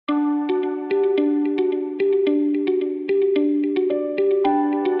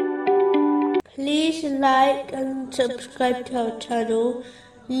like and subscribe to our channel.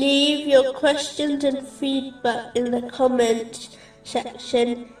 Leave your questions and feedback in the comments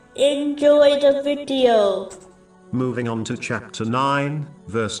section. Enjoy the video. Moving on to chapter 9,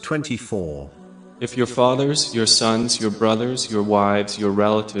 verse 24. If your fathers, your sons, your brothers, your wives, your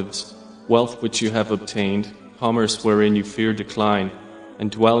relatives, wealth which you have obtained, commerce wherein you fear decline,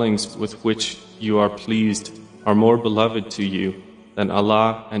 and dwellings with which you are pleased, are more beloved to you than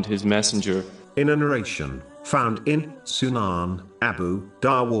Allah and His Messenger. In a narration found in Sunan Abu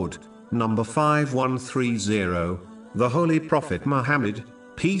Dawood, number 5130, the Holy Prophet Muhammad,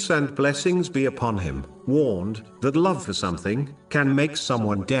 peace and blessings be upon him, warned that love for something can make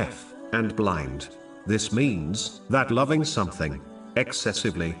someone deaf and blind. This means that loving something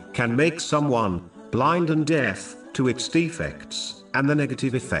excessively can make someone blind and deaf to its defects and the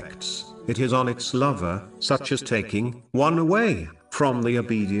negative effects it is on its lover, such as taking one away from the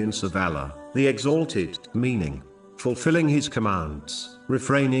obedience of Allah, the Exalted, meaning fulfilling His commands,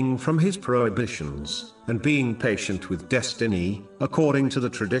 refraining from His prohibitions, and being patient with destiny, according to the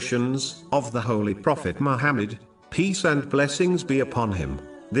traditions of the Holy Prophet Muhammad, peace and blessings be upon him.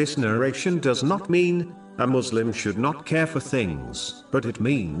 This narration does not mean a Muslim should not care for things, but it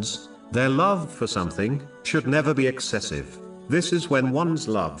means their love for something should never be excessive. This is when one's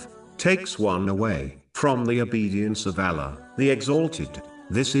love takes one away from the obedience of Allah, the Exalted.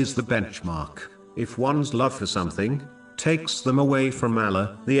 This is the benchmark. If one's love for something takes them away from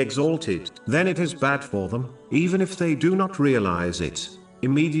Allah, the Exalted, then it is bad for them, even if they do not realize it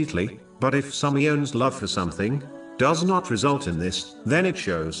immediately. But if someone's love for something does not result in this, then it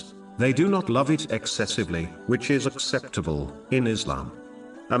shows they do not love it excessively, which is acceptable in Islam.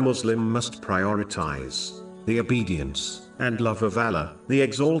 A Muslim must prioritize the obedience and love of Allah, the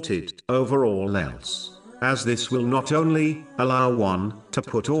Exalted, over all else, as this will not only allow one to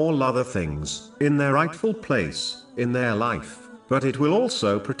put all other things in their rightful place in their life, but it will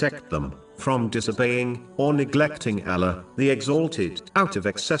also protect them from disobeying or neglecting Allah, the Exalted, out of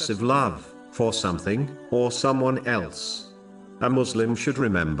excessive love for something or someone else. A Muslim should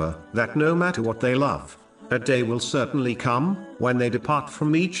remember that no matter what they love, a day will certainly come when they depart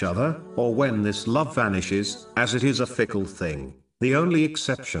from each other, or when this love vanishes, as it is a fickle thing. The only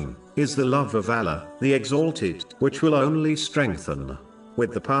exception is the love of Allah, the Exalted, which will only strengthen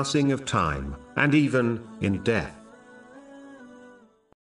with the passing of time, and even in death.